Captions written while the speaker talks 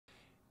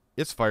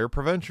It's Fire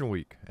Prevention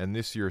Week, and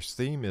this year's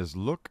theme is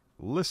Look,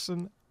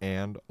 Listen,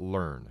 and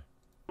Learn.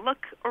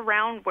 Look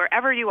around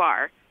wherever you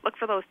are. Look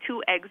for those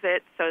 2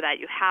 exits so that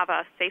you have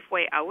a safe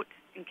way out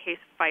in case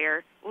of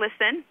fire.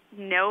 Listen,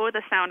 know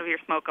the sound of your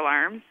smoke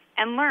alarms,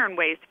 and learn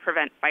ways to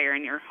prevent fire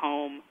in your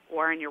home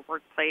or in your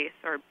workplace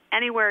or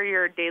anywhere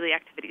your daily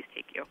activities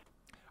take you.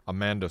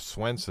 Amanda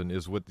Swenson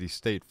is with the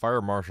State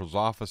Fire Marshal's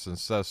Office and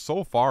says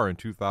so far in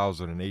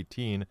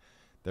 2018,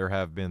 there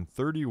have been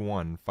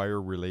 31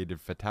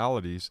 fire-related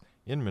fatalities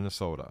in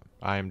Minnesota.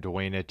 I am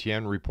Dwayne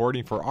Etienne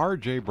reporting for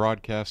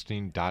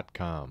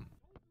rjbroadcasting.com.